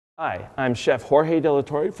Hi, I'm Chef Jorge De La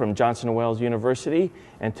Torre from Johnson & Wales University,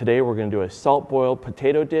 and today we're going to do a salt-boiled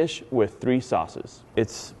potato dish with 3 sauces.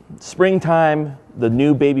 It's springtime, the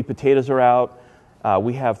new baby potatoes are out.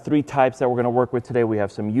 We have 3 types that we're going to work with today. We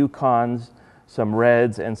have some Yukons, some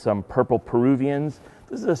Reds, and some purple Peruvians.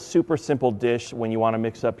 This is a super simple dish when you want to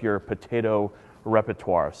mix up your potato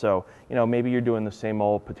repertoire. So, maybe you're doing the same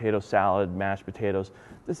old potato salad, mashed potatoes.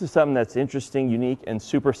 This is something that's interesting, unique, and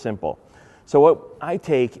super simple. So what I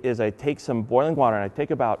take is I take some boiling water and I take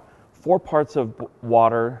about 4 parts of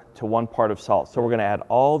water to 1 part of salt. So we're going to add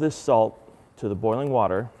all this salt to the boiling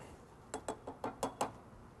water.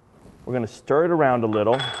 We're going to stir it around a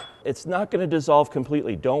little. It's not going to dissolve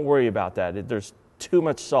completely. Don't worry about that. There's too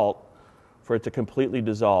much salt for it to completely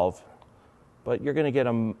dissolve, but you're going to get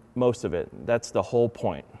most of it. That's the whole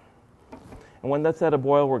point. And when that's at a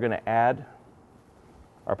boil, we're going to add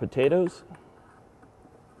our potatoes.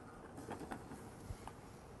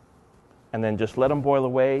 And then just let them boil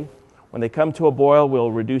away. When they come to a boil,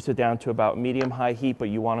 we'll reduce it down to about medium-high heat, but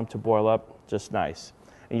you want them to boil up just nice.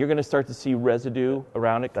 And you're going to start to see residue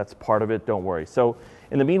around it. That's part of it, don't worry. So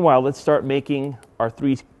in the meanwhile, let's start making our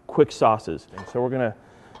 3 quick sauces. And so we're going to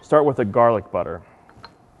start with a garlic butter.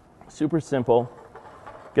 Super simple.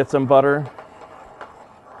 Get some butter,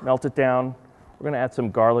 melt it down. We're going to add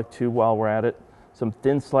some garlic too while we're at it. Some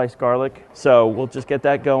thin sliced garlic. So we'll just get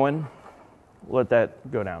that going. Let that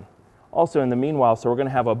go down. Also in the meanwhile, so we're going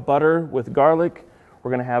to have a butter with garlic.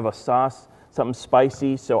 We're going to have a sauce, something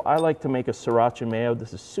spicy. So I like to make a sriracha mayo.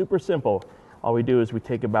 This is super simple. All we do is we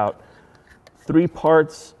take about 3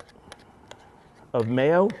 parts of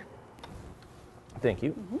mayo. Thank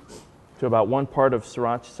you. To about 1 part of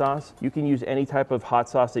sriracha sauce. You can use any type of hot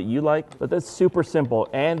sauce that you like, but that's super simple.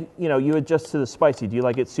 And you adjust to the spicy. Do you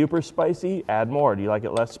like it super spicy? Add more. Do you like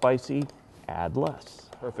it less spicy? Add less.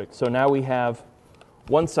 Perfect. So now we have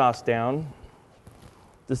 1 sauce down.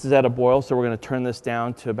 This is at a boil, so we're going to turn this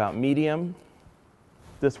down to about medium.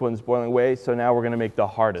 This one's boiling away, so now we're going to make the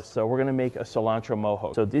hardest. So we're going to make a cilantro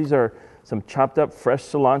mojo. So these are some chopped up fresh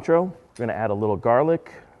cilantro. We're going to add a little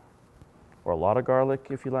garlic, or a lot of garlic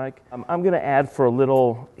if you like. I'm going to add, for a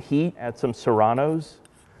little heat, add some serranos.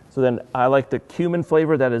 So then I like the cumin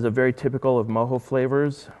flavor. That is a very typical of mojo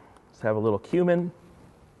flavors. Let's have a little cumin,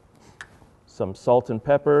 some salt and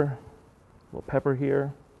pepper. A little pepper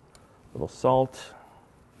here, a little salt.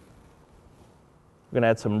 We're going to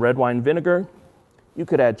add some red wine vinegar. You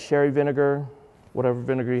could add cherry vinegar, whatever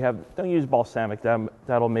vinegar you have. Don't use balsamic.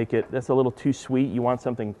 That'll make it, that's a little too sweet. You want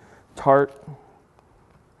something tart.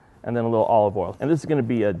 And then a little olive oil. And this is going to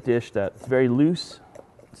be a dish that's very loose.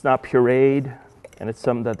 It's not pureed, and it's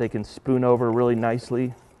something that they can spoon over really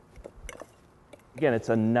nicely. Again, it's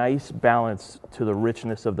a nice balance to the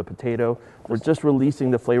richness of the potato. We're just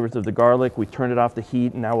releasing the flavors of the garlic. We turned it off the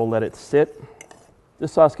heat, and now we'll let it sit.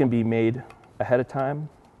 This sauce can be made ahead of time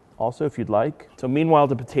also, if you'd like. So meanwhile,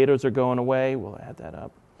 the potatoes are going away. We'll add that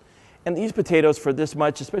up. And these potatoes, for this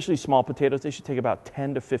much, especially small potatoes, they should take about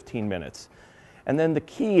 10 to 15 minutes. And then the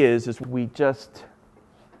key is we just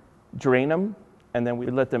drain them, and then we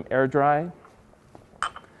let them air dry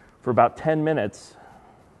for about 10 minutes.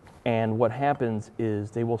 And what happens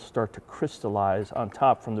is they will start to crystallize on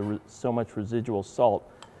top from so much residual salt.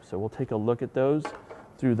 So we'll take a look at those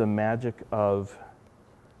through the magic of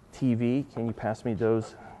TV. Can you pass me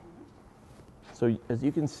those? So as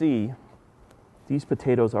you can see, these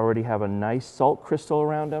potatoes already have a nice salt crystal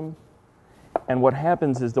around them. And what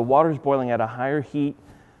happens is the water's boiling at a higher heat.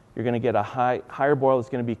 You're going to get a higher boil. It's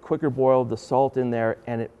going to be quicker boiled, the salt in there,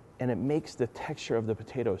 and it makes the texture of the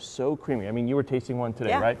potato so creamy. I mean, you were tasting one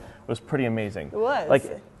today, right? It was pretty amazing. It was.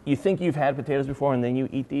 Like, you think you've had potatoes before, and then you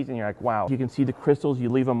eat these, and you're like, wow. You can see the crystals. You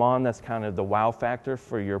leave them on. That's kind of the wow factor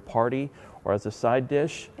for your party or as a side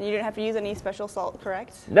dish. And you didn't have to use any special salt,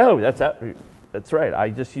 correct? No, that's right.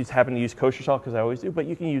 I just happen to use kosher salt because I always do, but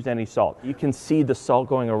you can use any salt. You can see the salt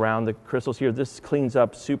going around the crystals here. This cleans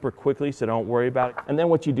up super quickly, so don't worry about it. And then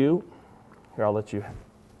what you do, here, I'll let you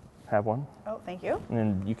have one. Oh, thank you. And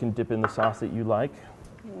then you can dip in the sauce that you like.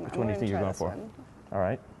 Which one do you think you're going for? All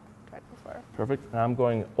right. Tried before. Perfect. And I'm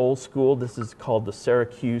going old school. This is called the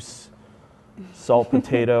Syracuse salt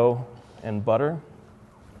potato and butter.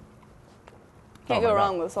 Can't go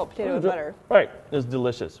wrong with salt potato and butter. Right. It's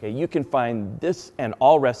delicious. Okay, you can find this and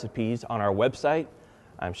all recipes on our website.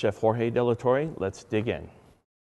 I'm Chef Jorge De La Torre. Let's dig in.